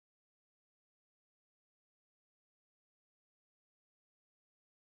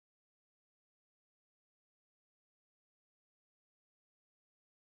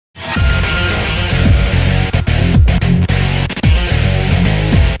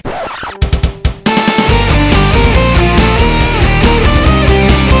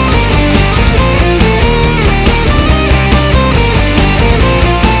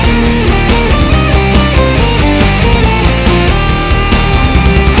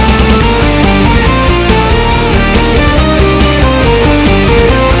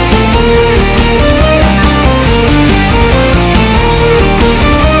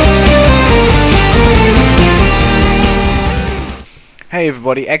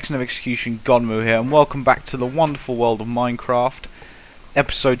everybody, X of Execution Gonmu here, and welcome back to the wonderful world of Minecraft,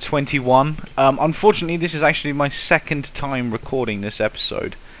 episode 21. Unfortunately, this is actually my second time recording this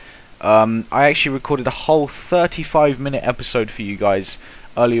episode. I actually recorded a whole 35-minute episode for you guys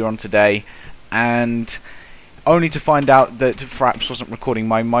earlier on today, and only to find out that Fraps wasn't recording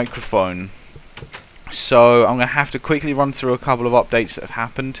my microphone. So I'm going to have to quickly run through a couple of updates that have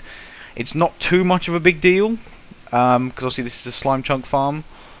happened. It's not too much of a big deal, because obviously this is the slime chunk farm,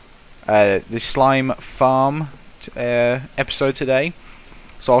 the slime farm episode today.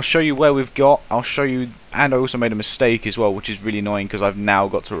 So I'll show you where we've got, I'll show you, and I also made a mistake as well, which is really annoying because I've now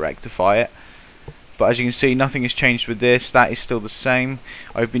got to rectify it. But as you can see, nothing has changed with this, that is still the same.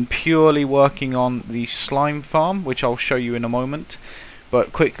 I've been purely working on the slime farm, which I'll show you in a moment.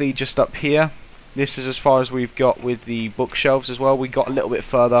 But quickly, just up here, this is as far as we've got with the bookshelves as well. We got a little bit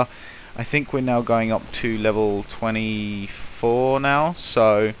further. I think we're now going up to level 24 now,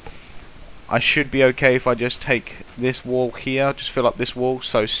 so I should be okay if I just take this wall here, just fill up this wall,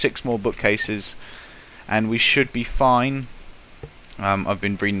 so 6 more bookcases, and we should be fine. I've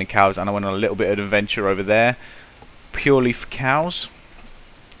been breeding the cows, and I went on a little bit of an adventure over there, purely for cows.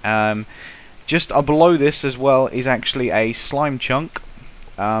 Just below this as well is actually a slime chunk.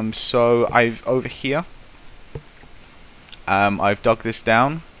 So I've over here, I've dug this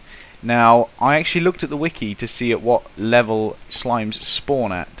down. Now, I actually looked at the wiki to see at what level slimes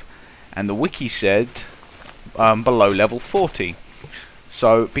spawn at, and the wiki said below level 40.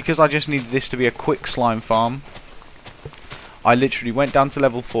 So, because I just needed this to be a quick slime farm, I literally went down to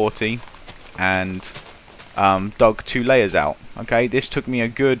level 40 and dug 2 layers out. Okay, this took me a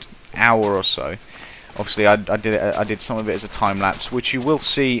good hour or so. Obviously, I did some of it as a time lapse, which you will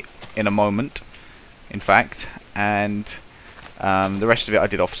see in a moment, in fact, and the rest of it I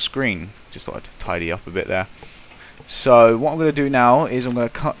did off screen. Just thought I'd tidy up a bit there. So what I'm going to do now is I'm going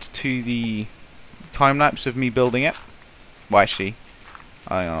to cut to the time lapse of me building it. Well, actually,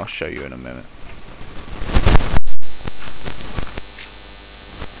 I'll show you in a minute.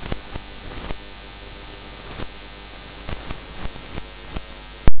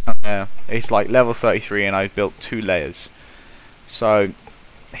 It's like level 33 and I've built 2 layers. So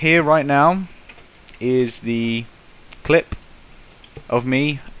here right now is the clip of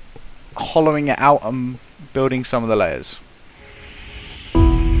me hollowing it out and building some of the layers.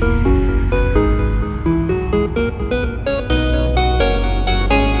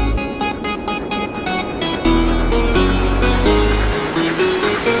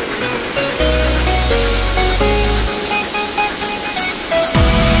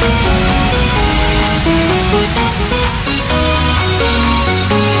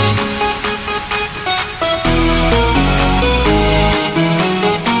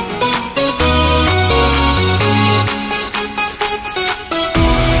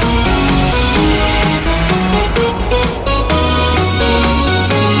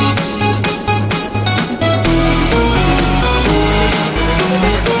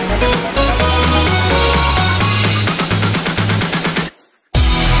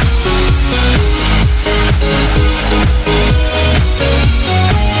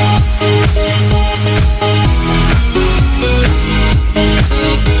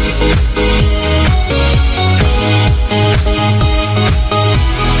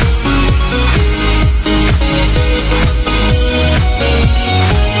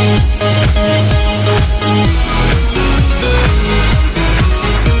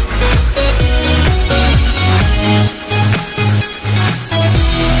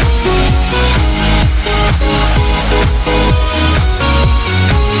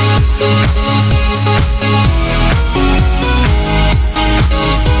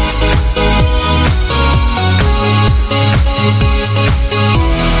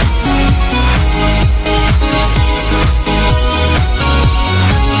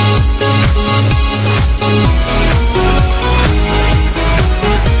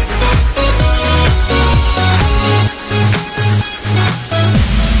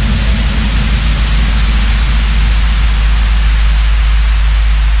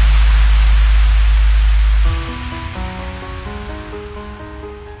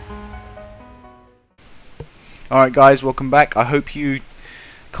 Alright guys, welcome back. I hope you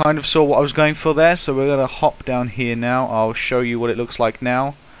kind of saw what I was going for there, so we're going to hop down here now. I'll show you what it looks like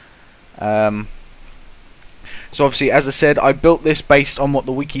now. So obviously, as I said, I built this based on what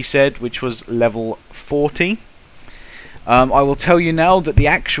the wiki said, which was level 40. I will tell you now that the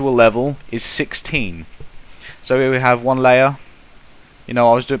actual level is 16. So here we have one layer. You know,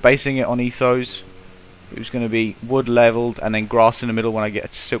 I was basing it on ethos. It was going to be wood leveled and then grass in the middle when I get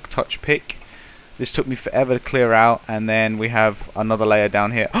a silk touch pick. This took me forever to clear out, and then we have another layer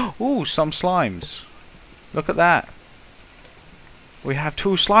down here. Ooh, some slimes. Look at that. We have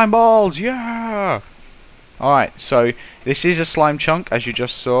 2 slime balls. Yeah. Alright, so this is a slime chunk, as you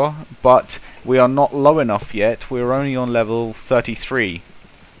just saw, but we are not low enough yet. We're only on level 33.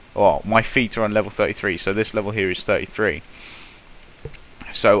 Well, my feet are on level 33, so this level here is 33.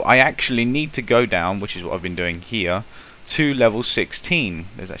 So I actually need to go down, which is what I've been doing here, to level 16.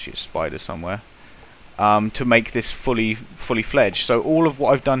 There's actually a spider somewhere. To make this fully fledged. So all of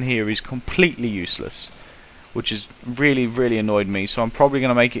what I've done here is completely useless, which has really annoyed me. So I'm probably going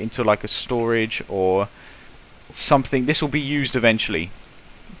to make it into like a storage or something. This will be used eventually,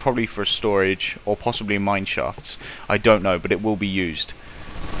 probably for storage or possibly mine shafts. I don't know, but it will be used.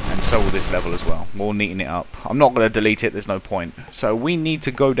 And so will this level as well. We'll neaten it up. I'm not going to delete it, there's no point. So we need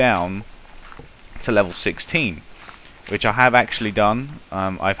to go down to level 16, which I have actually done.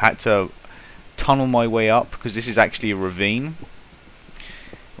 I've had to tunnel my way up because this is actually a ravine.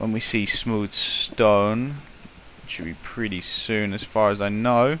 When we see smooth stone, it should be pretty soon as far as I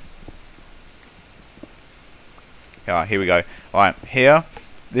know. Yeah, here we go. Alright, here,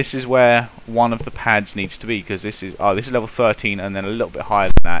 this is where one of the pads needs to be, because this is level 13, and then a little bit higher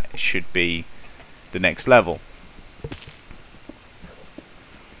than that should be the next level.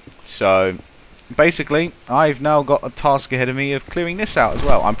 So basically, I've now got a task ahead of me of clearing this out as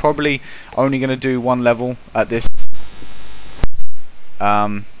well. I'm probably only going to do 1 level at this,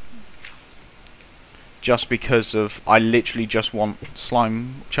 just because of I literally just want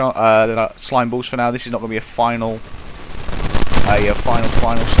slime balls for now. This is not going to be a final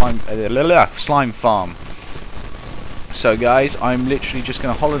slime farm. So guys, I'm literally just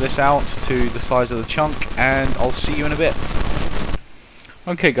going to hollow this out to the size of the chunk, and I'll see you in a bit.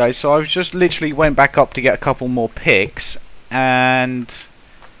 Okay guys, so I've just literally went back up to get a couple more picks, and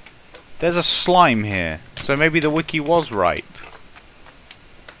there's a slime here. So maybe the wiki was right.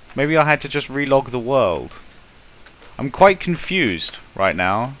 Maybe I had to just relog the world. I'm quite confused right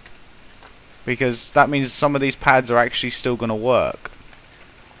now, because that means some of these pads are actually still going to work.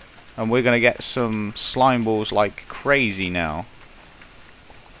 And we're going to get some slime balls like crazy now.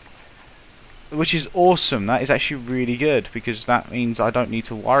 Which is awesome. That is actually really good, because that means I don't need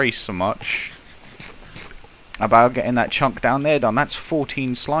to worry so much about getting that chunk down there done. That's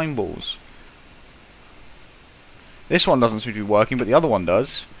 14 slime balls. This one doesn't seem to be working, but the other one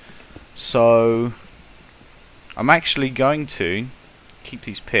does. So I'm actually going to keep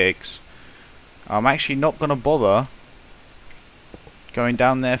these picks. I'm actually not going to bother going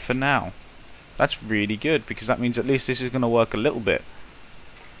down there for now. That's really good, because that means at least this is going to work a little bit,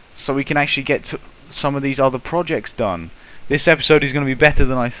 so we can actually get to some of these other projects done. This episode is going to be better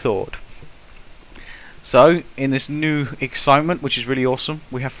than I thought. So in this new excitement, which is really awesome,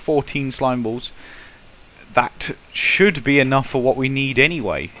 we have 14 slime balls. That should be enough for what we need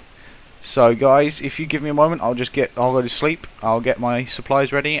anyway. So guys, if you give me a moment, I'll go to sleep, I'll get my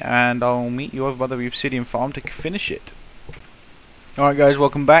supplies ready, and I'll meet you over by the obsidian farm to finish it. Alright guys,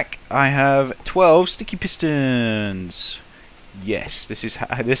 welcome back. I have 12 sticky pistons. Yes, this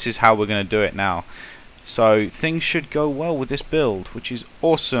is how we're going to do it now. So things should go well with this build, which is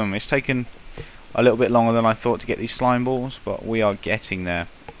awesome. It's taken a little bit longer than I thought to get these slime balls, but we are getting there.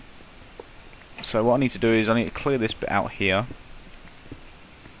 So what I need to do is I need to clear this bit out here.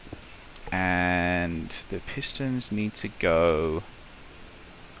 And the pistons need to go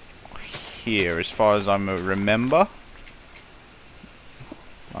here, as far as I remember,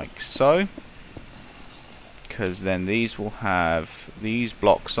 like so, because then these will have these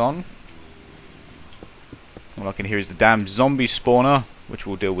blocks on. All I can hear is the damn zombie spawner, which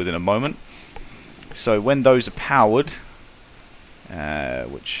we'll deal with in a moment. So when those are powered,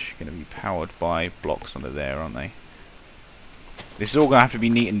 which are going to be powered by blocks under there, aren't they? This is all going to have to be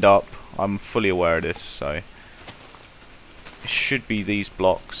neatened up. I'm fully aware of this, so it should be these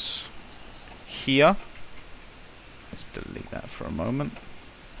blocks here. Let's delete that for a moment.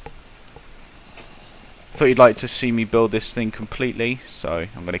 Thought you'd like to see me build this thing completely, so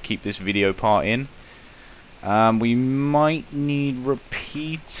I'm going to keep this video part in. We might need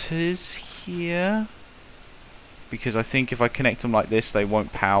repeaters here, because I think if I connect them like this they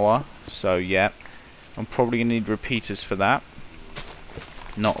won't power. So yeah, I'm probably going to need repeaters for that.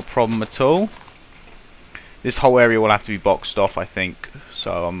 Not a problem at all. This whole area will have to be boxed off, I think,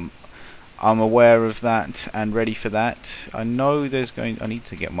 so I'm aware of that and ready for that. I know I need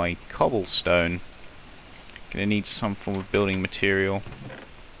to get my cobblestone. Gonna need some form of building material.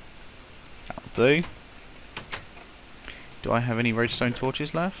 That'll do. Do I have any redstone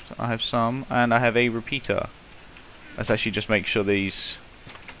torches left? I have some, and I have a repeater. Let's actually just make sure these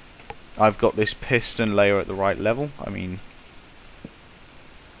I've got this piston layer at the right level. I mean,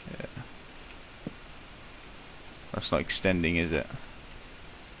 yeah. That's not extending, is it?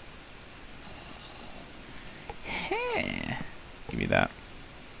 Give me that.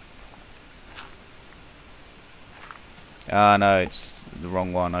 Ah, no, it's the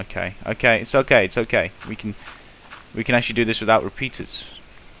wrong one. Okay, okay, it's okay, it's okay. We can actually do this without repeaters,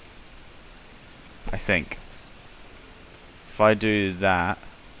 I think. If I do that,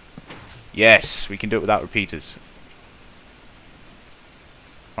 yes, we can do it without repeaters.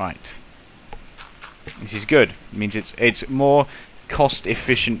 Right. This is good. It means it's more cost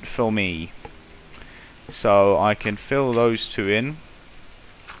efficient for me. So I can fill those two in,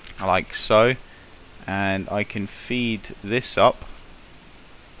 like so, and I can feed this up,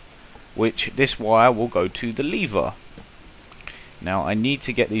 which this wire will go to the lever. Now I need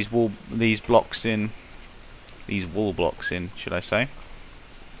to get these wall blocks in, should I say?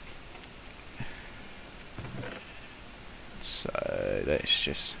 So let's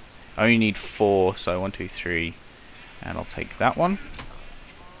just, I only need 4, so 1, 2, 3, and I'll take that one.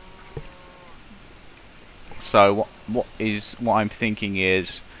 So what I'm thinking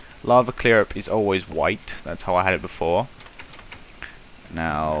is, lava clear up is always white. That's how I had it before.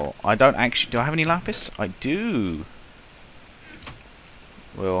 Now I don't actually. Do I have any lapis? I do.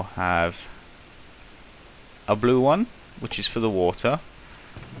 We'll have a blue one, which is for the water,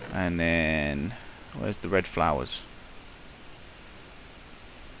 and then where's the red flowers?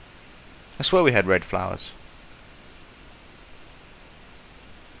 I swear we had red flowers.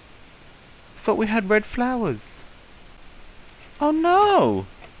 I thought we had red flowers. Oh no!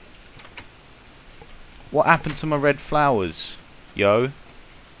 What happened to my red flowers? Yo?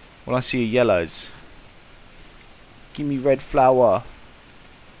 Well, I see yellows. Give me red flower.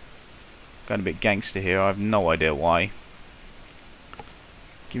 Going a bit gangster here. I have no idea why.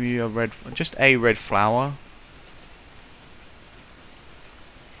 Give me a red, just a red flower.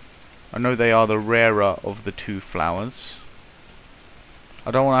 I know they are the rarer of the 2 flowers. I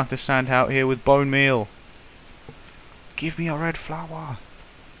don't want to have to stand out here with bone meal. Give me a red flower.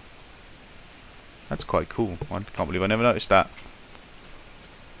 That's quite cool. I can't believe I never noticed that.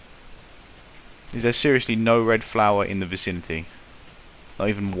 Is there seriously no red flower in the vicinity? Not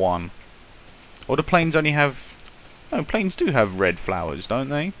even one. Or do planes only have... No, planes do have red flowers, don't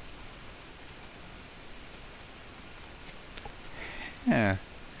they? Yeah.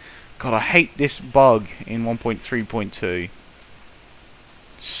 God, I hate this bug in 1.3.2.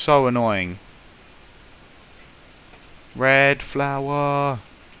 So annoying. Red flower.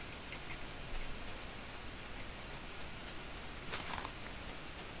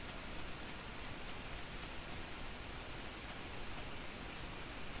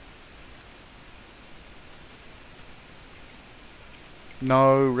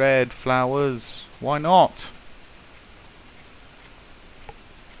 No red flowers. Why not?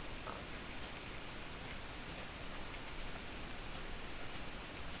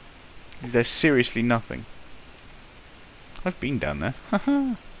 Is there seriously nothing? I've been down there.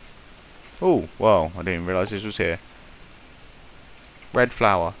 Oh, well, I didn't realise this was here. Red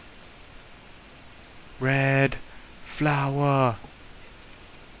flower. Red flower.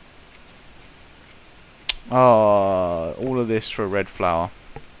 Oh, all of this for a red flower.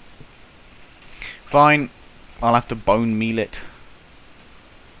 Fine, I'll have to bone meal it.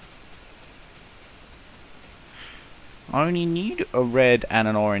 I only need a red and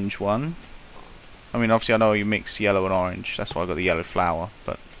an orange one. I mean, obviously I know you mix yellow and orange, that's why I got the yellow flower,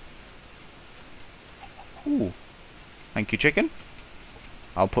 but... Ooh. Thank you, chicken.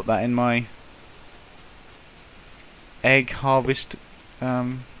 I'll put that in my egg harvest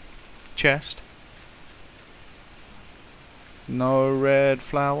chest. No red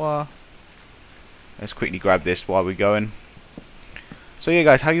flower. Let's quickly grab this while we're going. So yeah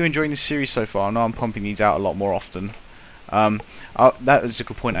guys, how are you enjoying this series so far? I know I'm pumping these out a lot more often. That is a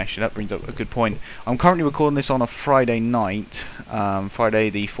good point actually, that brings up a good point. I'm currently recording this on a Friday night, Friday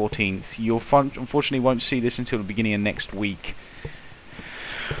the 14th. You unfortunately won't see this until the beginning of next week.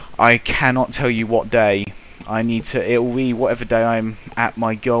 I cannot tell you what day. I need to, it will be whatever day I'm at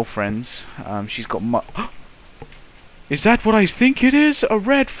my girlfriend's. She's got my... Is that what I think it is? A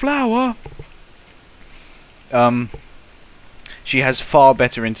red flower? She has far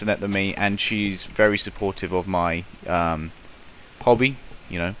better internet than me, and she's very supportive of my hobby,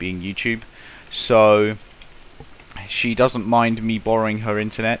 you know, being YouTube. So she doesn't mind me borrowing her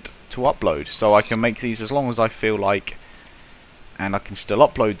internet to upload, so I can make these as long as I feel like, and I can still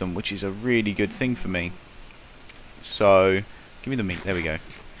upload them, which is a really good thing for me. So give me the meat. There we go.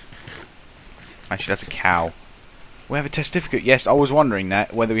 Actually, that's a cow. We have a testificate. Yes, I was wondering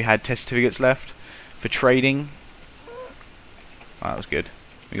that, whether we had testificates left for trading. Oh, that was good.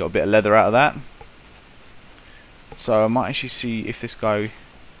 We got a bit of leather out of that. So I might actually see if this guy,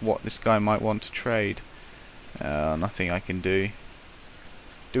 what this guy might want to trade. Nothing I can do.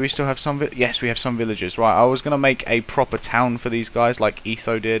 Do we still have some? Yes, we have some villagers. Right, I was gonna make a proper town for these guys, like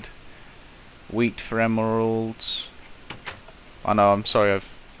Etho did. Wheat for emeralds. I know. I'm sorry.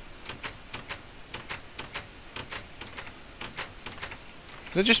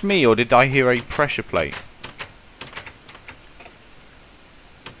 Is it just me, or did I hear a pressure plate?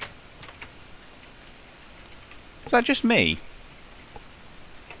 Is that just me?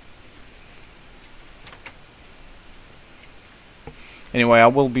 Anyway, I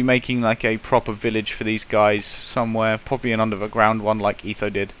will be making like a proper village for these guys somewhere, probably an underground one like Etho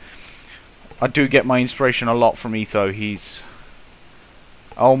did. I do get my inspiration a lot from Etho. He's...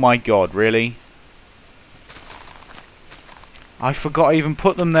 Oh my god, really? I forgot I even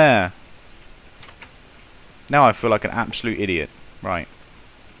put them there. Now I feel like an absolute idiot. Right.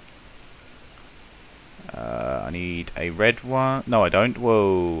 I need a red one. No, I don't.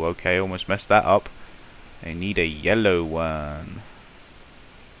 Whoa, okay, almost messed that up. I need a yellow one.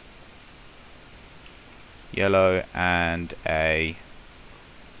 Yellow and a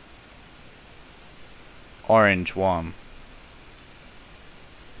orange one.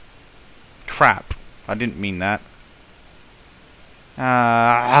 Crap. I didn't mean that.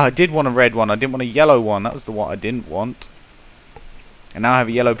 I did want a red one. I didn't want a yellow one. That was the one I didn't want. And now I have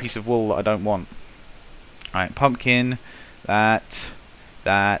a yellow piece of wool that I don't want. Alright, pumpkin. That.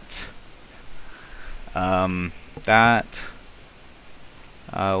 I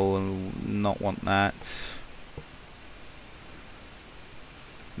will not want that.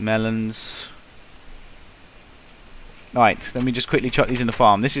 Melons. Right, let me just quickly chuck these in the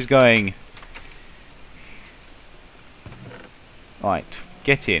farm. This is going... Right,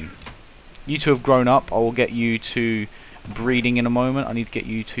 get in. You two have grown up. I will get you to breeding in a moment. I need to get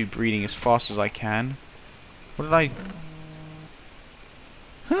you two breeding as fast as I can. What did I...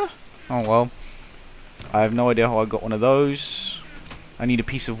 Huh? Oh well. I have no idea how I got one of those. I need a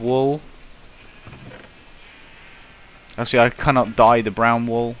piece of wool. Actually, I cannot dye the brown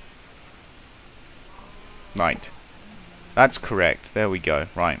wool. Right. That's correct. There we go.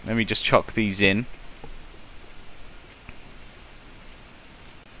 Right, let me just chuck these in.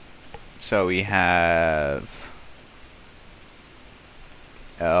 So we have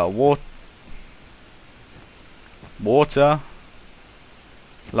water,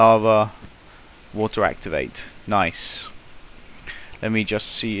 lava, water activate. Nice. Let me just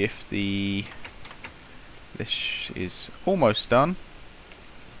see if this is almost done.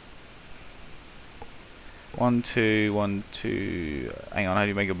 1, 2, 1, 2. Hang on, how do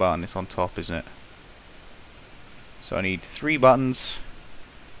you make a button? It's on top, isn't it? So I need 3 buttons.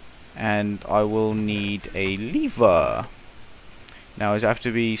 And I will need a lever. Now, does it have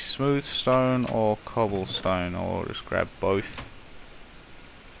to be smooth stone or cobblestone, or I'll just grab both?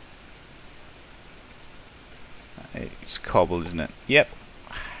 It's cobble, isn't it? Yep.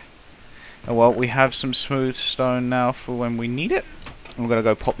 Oh, well, we have some smooth stone now for when we need it. I'm going to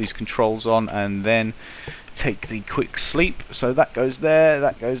go pop these controls on and then take the quick sleep. So that goes there,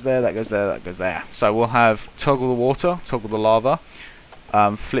 that goes there, that goes there, that goes there. So we'll have toggle the water, toggle the lava.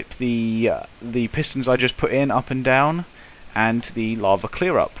 Flip the pistons I just put in up and down, and the lava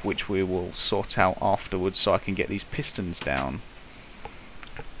clear up, which we will sort out afterwards so I can get these pistons down.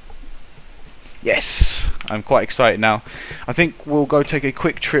 Yes! I'm quite excited now. I think we'll go take a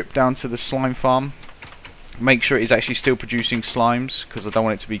quick trip down to the slime farm. Make sure it is actually still producing slimes, because I don't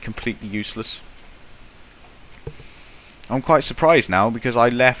want it to be completely useless. I'm quite surprised now, because I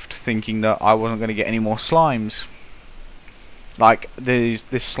left thinking that I wasn't going to get any more slimes. Like, this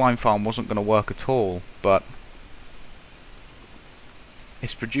slime farm wasn't going to work at all, but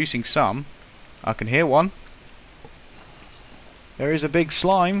it's producing some. I can hear one. There is a big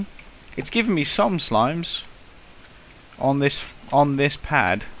slime. It's giving me some slimes on this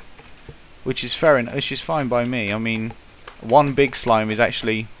pad, which is fair enough, which is fine by me. I mean, one big slime is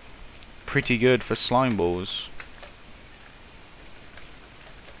actually pretty good for slime balls.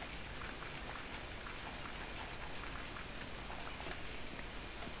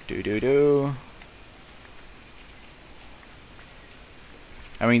 Do.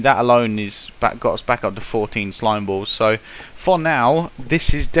 I mean, that alone got us back up to 14 slime balls. So for now,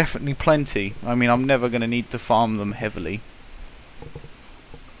 this is definitely plenty. I mean, I'm never going to need to farm them heavily.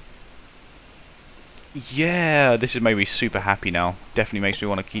 Yeah, this has made me super happy now. Definitely makes me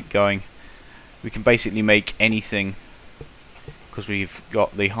want to keep going. We can basically make anything because we've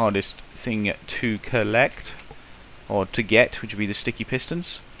got the hardest thing to collect. or to get, which would be the sticky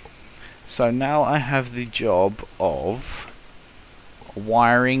pistons. So now I have the job of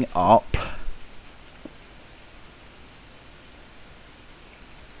wiring up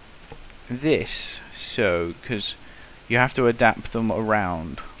this, so because you have to adapt them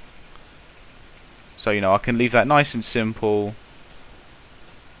around. So, you know, I can leave that nice and simple.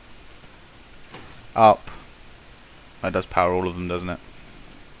 Up. That does power all of them, doesn't it?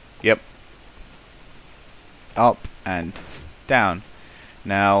 Yep. Up and down.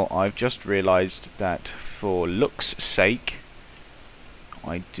 Now, I've just realised that for looks' sake,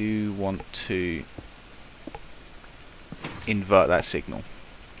 I do want to invert that signal.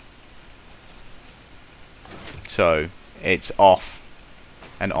 So, it's off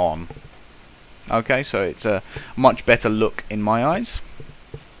and on. Okay, so it's a much better look in my eyes.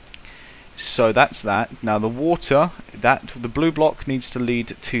 So that's that. Now the water, the blue block needs to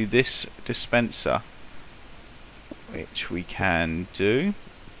lead to this dispenser, which we can do.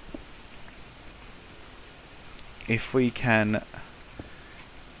 If we can...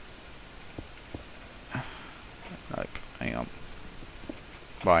 Nope, hang on.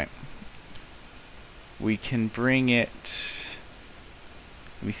 Right. We can bring it...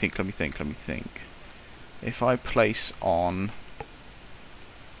 Let me think. If I place on a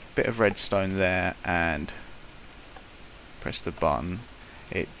bit of redstone there and press the button,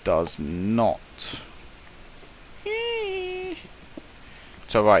 it does not.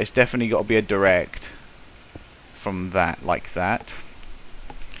 So right, it's definitely got to be a direct from that, like that,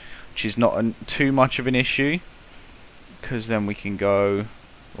 which is not too much of an issue, because then we can go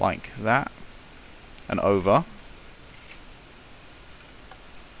like that and over.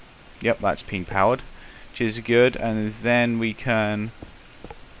 Yep, that's pin powered, which is good. And then we can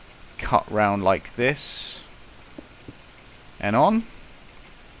cut round like this and on.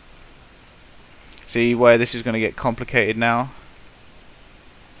 See where this is going to get complicated now?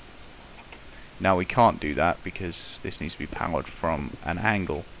 Now we can't do that because this needs to be powered from an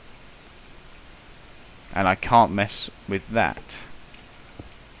angle, and I can't mess with that.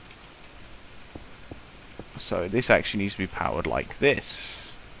 So this actually needs to be powered like this.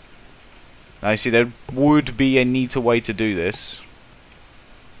 Now you see, there would be a neater way to do this.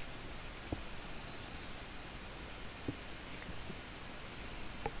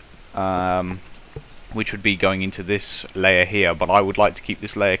 Which would be going into this layer here, but I would like to keep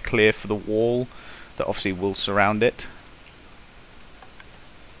this layer clear for the wall that obviously will surround it.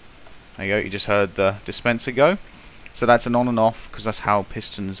 There you go, you just heard the dispenser go. So that's an on and off, because that's how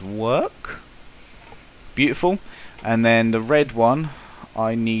pistons work. Beautiful. And then the red one,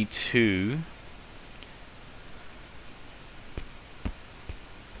 I need to...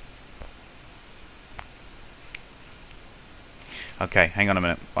 Okay, hang on a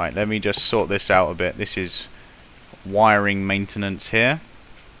minute. Right, let me just sort this out a bit. This is wiring maintenance here.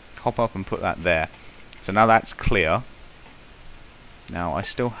 Hop up and put that there. So now that's clear. Now I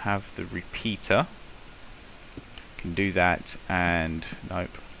still have the repeater. Can do that and...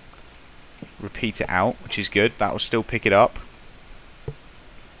 nope. Repeat it out, which is good. That will still pick it up.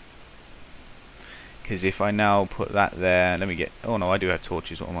 Because if I now put that there... let me get... oh no, I do have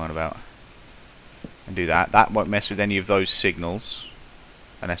torches. What am I on about? And do that. That won't mess with any of those signals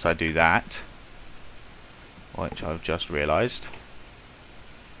unless I do that, which I've just realised.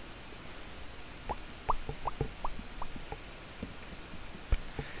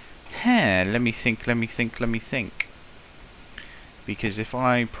 Let me think. Because if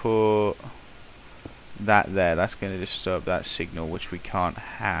I put that there, that's going to disturb that signal, which we can't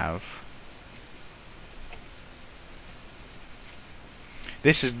have.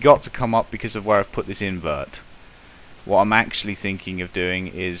 This has got to come up because of where I've put this invert. What I'm actually thinking of doing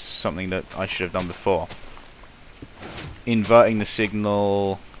is something that I should have done before. Inverting the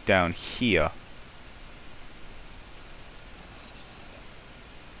signal down here.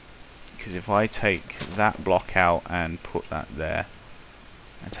 Because if I take that block out and put that there,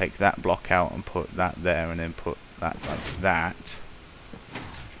 and take that block out and put that there, and then put that like that,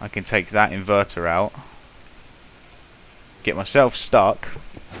 I can take that inverter out, get myself stuck.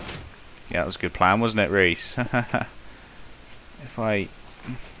 Yeah, that was a good plan, wasn't it, Reese? If I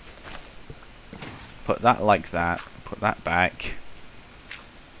put that like that, put that back,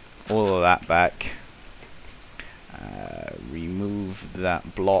 all of that back, remove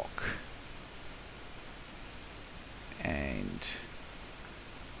that block, and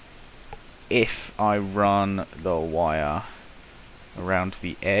if I run the wire around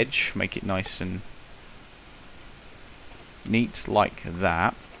the edge, make it nice and neat like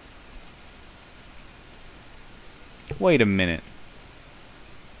that. Wait a minute.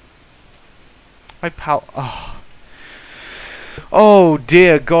 Oh, Oh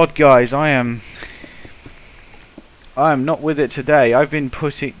dear God, guys, I am not with it today. I've been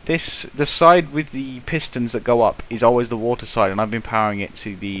putting this, the side with the pistons that go up is always the water side, and I've been powering it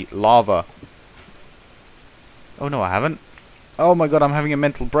to the lava. Oh no, I haven't. Oh my God, I'm having a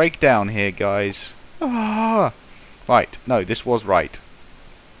mental breakdown here, guys. Ah. Right, no, this was right.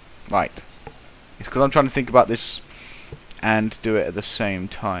 Right. It's because I'm trying to think about this and do it at the same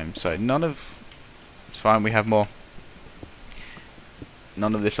time. So none of... It's fine, we have more.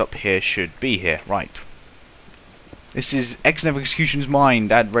 None of this up here should be here. Right. This is X-Nev Execution's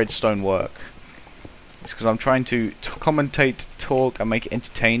mind at Redstone work. It's because I'm trying to commentate, talk, and make it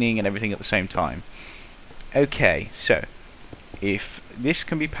entertaining and everything at the same time. Okay, so if this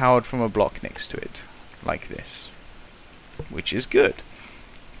can be powered from a block next to it, like this, which is good,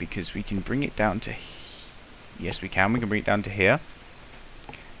 because we can bring it down to... Yes, we can bring it down to here.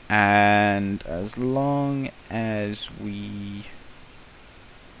 And as long as we...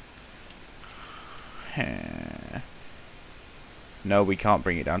 No, we can't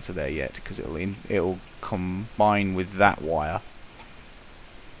bring it down to there yet, because it'll combine with that wire.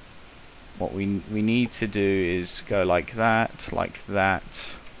 What we need to do is go like that, like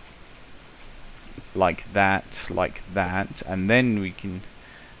that, like that, like that, and then we can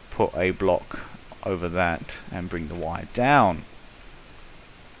put a block over that and bring the wire down.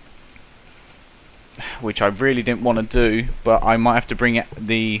 Which I really didn't want to do, but I might have to bring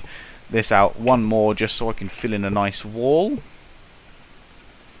this out one more just so I can fill in a nice wall.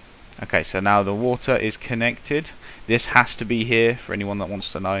 Okay, so now the water is connected. This has to be here for anyone that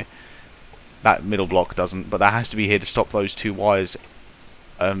wants to know. That middle block doesn't, but that has to be here to stop those two wires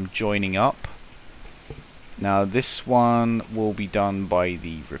joining up. Now this one will be done by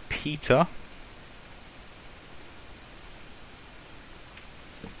the repeater.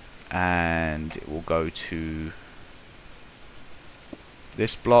 And it will go to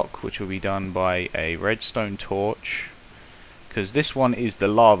this block, which will be done by a redstone torch. Because this one is the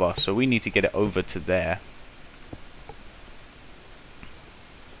lava, so we need to get it over to there.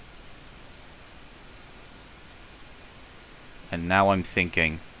 And now I'm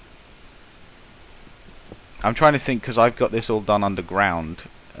thinking. I'm trying to think, because I've got this all done underground.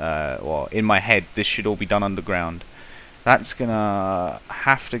 Well, in my head, this should all be done underground. That's gonna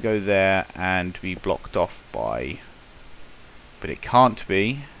have to go there and be blocked off by... But it can't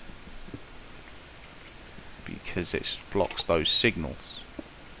be, because it blocks those signals.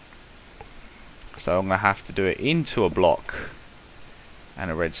 So I'm gonna have to do it into a block and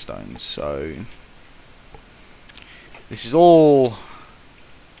a redstone. So this is all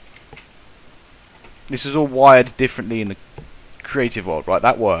wired differently in the creative world, right?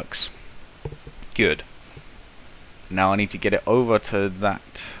 That works. Good. Now I need to get it over to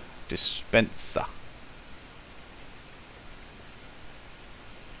that dispenser.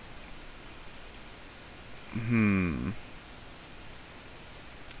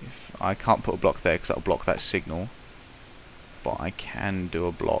 If I can't put a block there because that'll block that signal, but I can do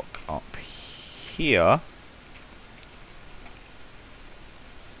a block up here.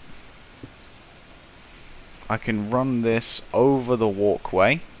 I can run this over the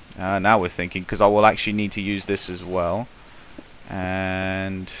walkway. Now we're thinking, because I will actually need to use this as well,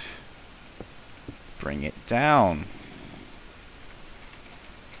 and bring it down.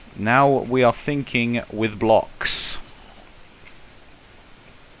 Now we are thinking with blocks.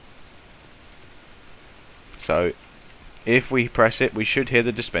 So if we press it, we should hear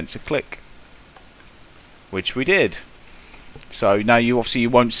the dispenser click, which we did. So now you obviously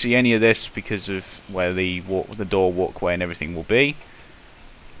won't see any of this because of where the door, walkway and everything will be.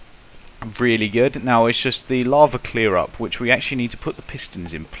 Really good. Now it's just the lava clear up, which we actually need to put the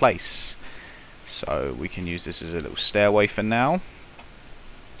pistons in place. So we can use this as a little stairway for now.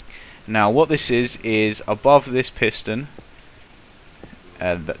 Now what this is above this piston,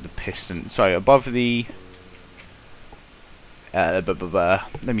 above the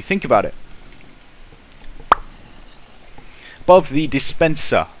let me think about it. Above the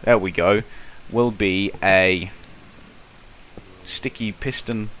dispenser, there we go, will be a sticky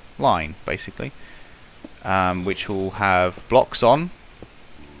piston line, basically, which will have blocks on,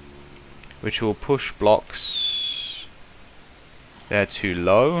 which will push blocks. They're too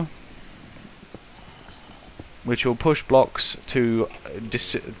low. Which will push blocks to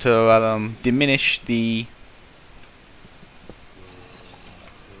diminish the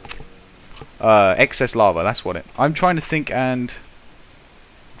excess lava. That's what it. I'm trying to think and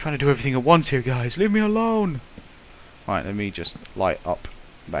I'm trying to do everything at once here, guys. Leave me alone. Right, let me just light up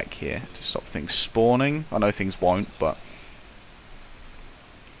back here to stop things spawning. I know things won't, but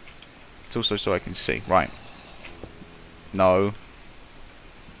it's also so I can see. Right. No.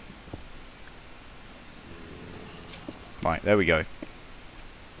 Right, there we go.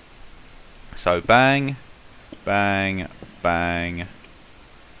 So bang, bang, bang,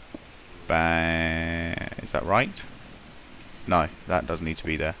 bang. Is that right? No, that doesn't need to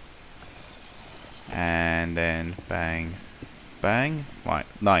be there. And then bang, bang. Right,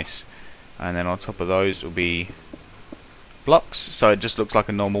 nice. And then on top of those will be blocks, so it just looks like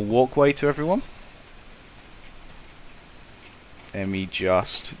a normal walkway to everyone. Let me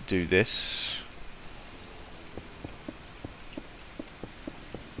just do this.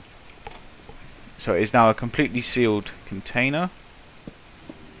 So it is now a completely sealed container.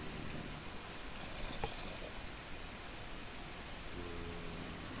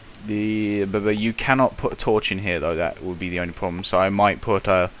 But you cannot put a torch in here though, that would be the only problem. So I might put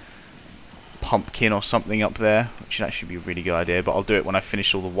a pumpkin or something up there, which would actually be a really good idea, but I'll do it when I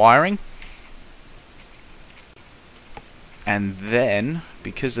finish all the wiring. And then,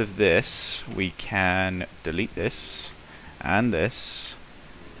 because of this, we can delete this and this,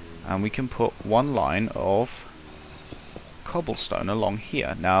 and we can put one line of cobblestone along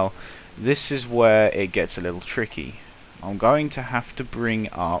here. Now, this is where it gets a little tricky. I'm going to have to bring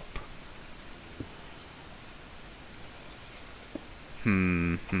up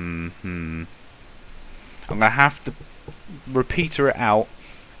I'm going to have to repeater it out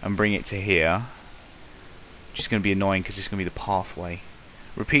and bring it to here, which is going to be annoying because it's going to be the pathway.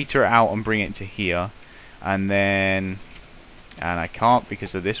 Repeater it out and bring it to here, and then, and I can't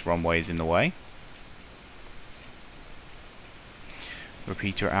because of this runway is in the way.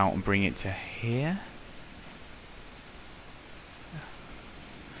 Repeater it out and bring it to here.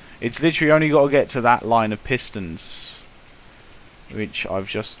 It's literally only got to get to that line of pistons, which I've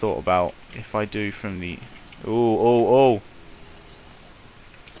just thought about. If I do from the... Oh!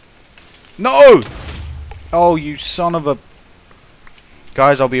 No! Oh, you son of a...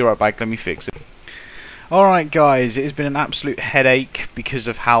 Guys, I'll be right back. Let me fix it. Alright guys, it has been an absolute headache because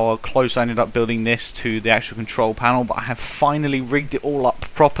of how close I ended up building this to the actual control panel, but I have finally rigged it all up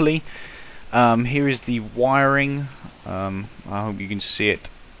properly. Here is the wiring. I hope you can see it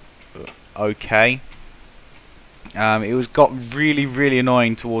okay. It got really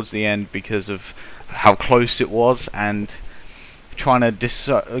annoying towards the end because of how close it was, and trying to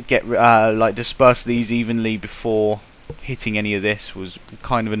disperse these evenly before hitting any of this was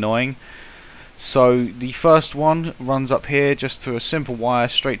kind of annoying. So the first one runs up here just through a simple wire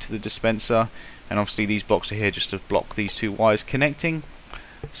straight to the dispenser, and obviously these blocks are here just to block these two wires connecting.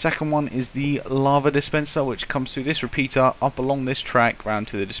 Second one is the lava dispenser, which comes through this repeater up along this track round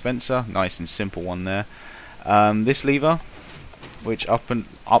to the dispenser. Nice and simple one there. This lever, which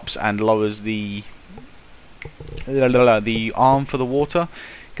ups and lowers the arm for the water,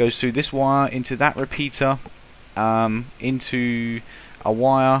 goes through this wire into that repeater, into a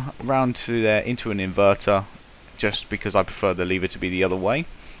wire round to there, into an inverter, just because I prefer the lever to be the other way,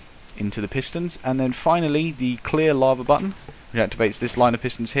 into the pistons. And then finally the clear lava button, which activates this line of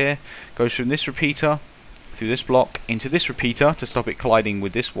pistons here, goes from this repeater through this block into this repeater to stop it colliding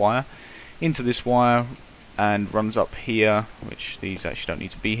with this wire, into this wire, and runs up here, which these actually don't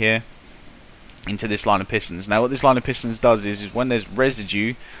need to be here, into this line of pistons. Now what this line of pistons does is when there's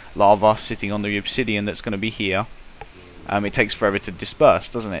residue lava sitting on the obsidian that's going to be here, it takes forever to disperse,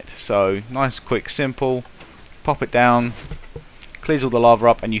 doesn't it? So nice, quick, simple, pop it down, clears all the lava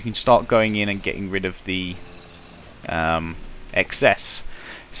up, and you can start going in and getting rid of the excess.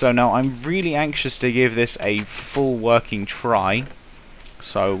 So now I'm really anxious to give this a full working try.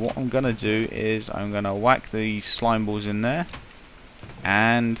 So what I'm going to do is I'm going to whack the slime balls in there,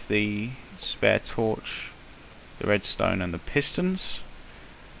 and the spare torch, the redstone and the pistons.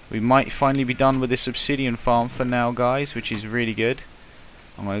 We might finally be done with this obsidian farm for now, guys, which is really good.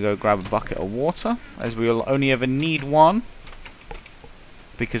 I'm going to go grab a bucket of water, as we will only ever need one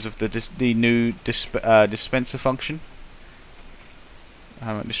because of the new dispenser function. I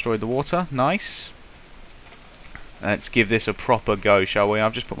haven't destroyed the water. Nice. Let's give this a proper go, shall we?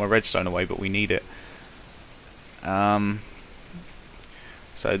 I've just put my redstone away, but we need it. So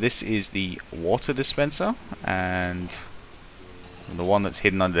this is the water dispenser, and the one that's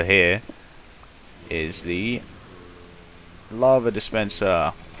hidden under here is the lava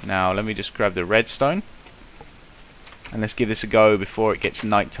dispenser. Now let me just grab the redstone, and let's give this a go before it gets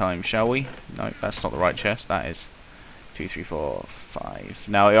nighttime, shall we? No, that's not the right chest. That is 2, 3, 4, 5.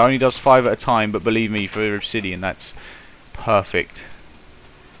 Now it only does 5 at a time, but believe me, for obsidian that's perfect.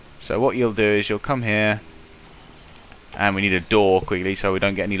 So what you'll do is you'll come here, and we need a door quickly so we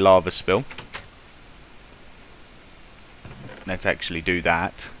don't get any lava spill. Let's actually do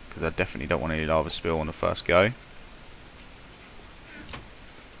that, because I definitely don't want any lava spill on the first go.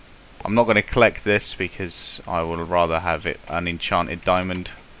 I'm not going to collect this because I would rather have it an enchanted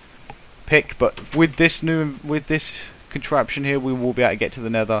diamond pick. But with this contraption here, we will be able to get to the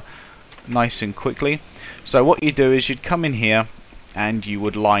Nether nice and quickly. So what you do is you'd come in here and you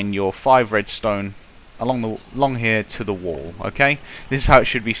would line your 5 redstone along here to the wall. Okay, this is how it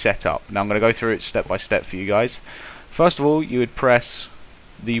should be set up. Now I'm going to go through it step by step for you guys. First of all, you would press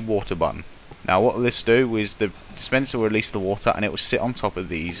the water button. Now what will this do is the dispenser will release the water and it will sit on top of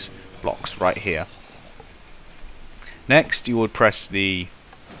these blocks right here. Next you would press the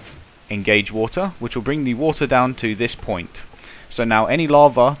engage water, which will bring the water down to this point. So now any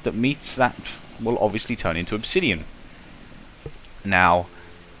lava that meets that will obviously turn into obsidian. Now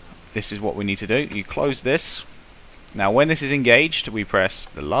this is what we need to do. You close this. Now when this is engaged, we press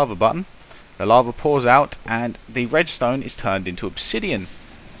the lava button. The lava pours out and the redstone is turned into obsidian.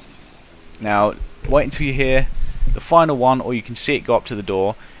 Now wait until you hear the final one, or you can see it go up to the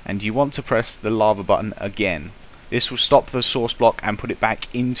door, and you want to press the lava button again. This will stop the source block and put it back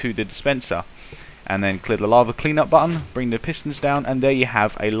into the dispenser. And then clear the lava cleanup button, bring the pistons down, and there you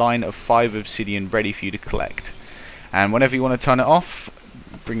have a line of 5 obsidian ready for you to collect. And whenever you want to turn it off,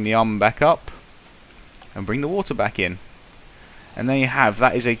 bring the armor back up and bring the water back in. And there you have,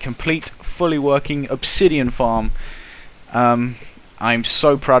 that is a complete, fully working obsidian farm. I'm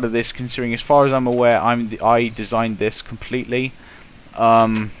so proud of this, considering, as far as I'm aware, I designed this completely.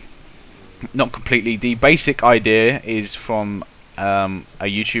 Not completely. The basic idea is from a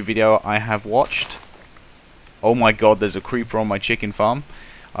YouTube video I have watched. Oh my god, there's a creeper on my chicken farm.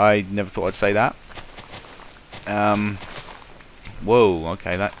 I never thought I'd say that. Whoa,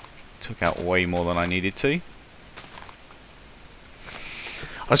 okay, that took out way more than I needed to.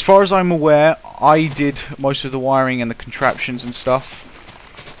 As far as I'm aware, I did most of the wiring and the contraptions and stuff.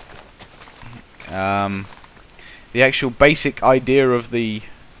 The actual basic idea of the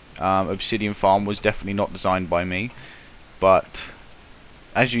obsidian farm was definitely not designed by me, but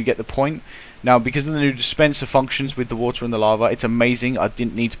as you get the point. Now, because of the new dispenser functions with the water and the lava, it's amazing. I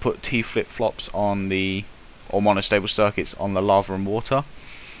didn't need to put T flip-flops on the, or monostable circuits on the lava and water.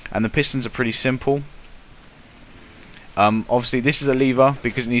 And the pistons are pretty simple. Obviously this is a lever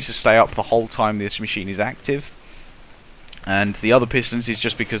because it needs to stay up the whole time this machine is active, and the other pistons is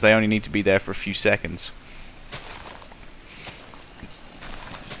just because they only need to be there for a few seconds.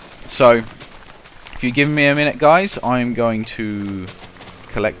 So if you give me a minute, guys, I'm going to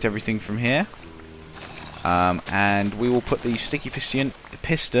collect everything from here, and we will put the sticky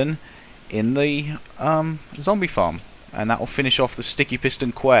piston in the zombie farm, and that will finish off the sticky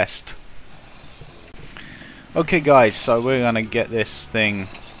piston quest. Okay guys, so we're gonna get this thing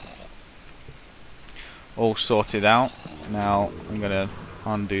all sorted out. Now I'm gonna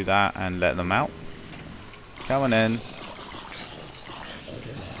undo that and let them out. Coming in.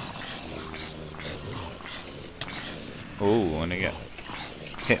 Ooh, gonna get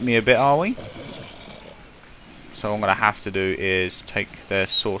hit me a bit, are we? So what I'm gonna have to do is take their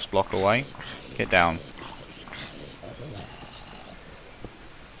source block away. Get down.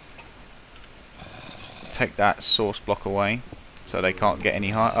 Take that source block away so they can't get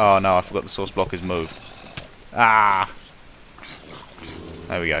any higher. Oh no, I forgot the source block is moved. Ah!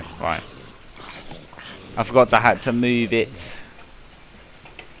 There we go. Right. I forgot I had to move it.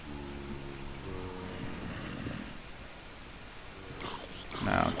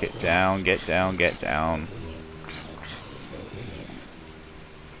 Now get down, get down, get down.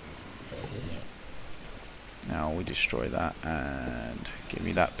 Now we destroy that and give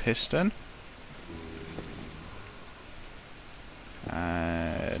me that piston.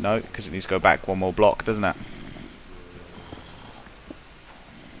 No, because it needs to go back one more block, doesn't it?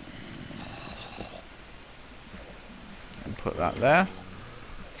 And put that there.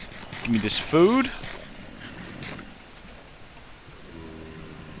 Give me this food.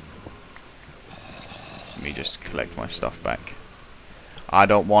 Let me just collect my stuff back. I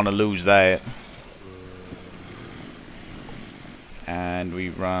don't want to lose that. And we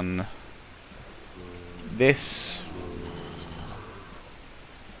run this.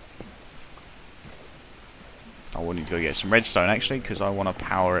 I will need to go get some redstone actually, because I want to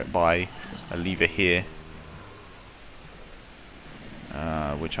power it by a lever here,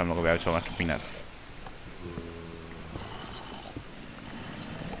 which I'm not going to be able to. I can bring that.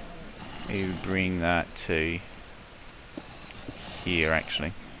 You bring that to here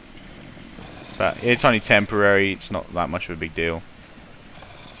actually, but it's only temporary. It's not that much of a big deal.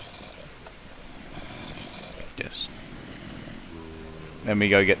 Just then we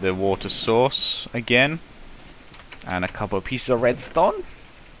go get the water source again. And a couple of pieces of redstone.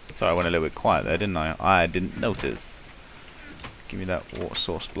 Sorry, I went a little bit quiet there, didn't I? I didn't notice. Give me that water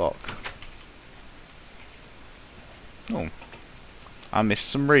source block. Oh, I missed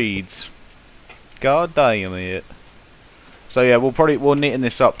some reeds. God damn it. So yeah, we'll neaten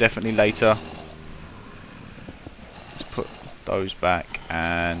this up definitely later. Let's put those back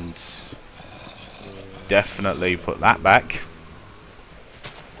and definitely put that back.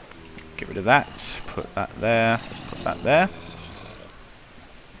 Get rid of that. Put that there. Put that there.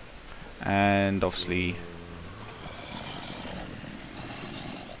 And obviously,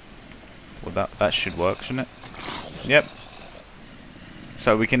 well, that should work, shouldn't it? Yep.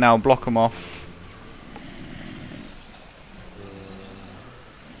 So we can now block them off.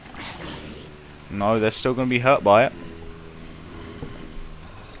 No, they're still going to be hurt by it.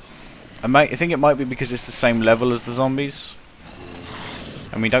 I think it might be because it's the same level as the zombies.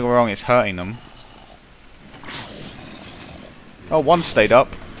 I mean, don't get me wrong, it's hurting them. Oh, one stayed up.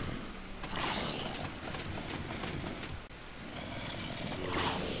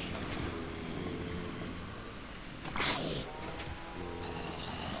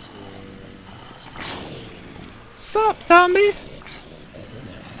 Sup, zombie?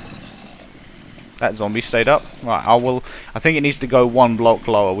 That zombie stayed up. Right, I think it needs to go one block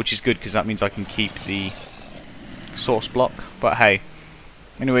lower, which is good because that means I can keep the source block. But hey,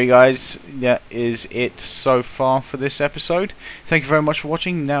 anyway, guys, that is it so far for this episode. Thank you very much for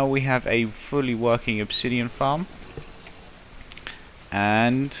watching. Now we have a fully working obsidian farm,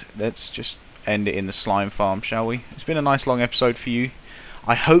 and let's just end it in the slime farm, shall we? It's been a nice long episode for you.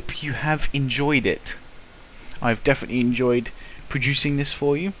 I hope you have enjoyed it. I've definitely enjoyed producing this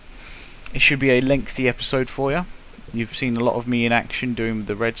for you. It should be a lengthy episode for you. You've seen a lot of me in action doing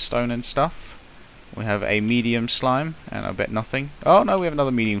the redstone and stuff. We have a medium slime, and I bet nothing. Oh no, we have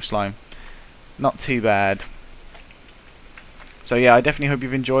another medium slime. Not too bad. So yeah, I definitely hope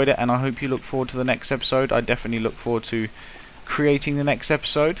you've enjoyed it, and I hope you look forward to the next episode. I definitely look forward to creating the next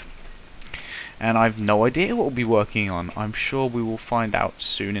episode. And I've no idea what we'll be working on. I'm sure we will find out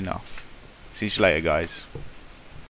soon enough. See you later, guys.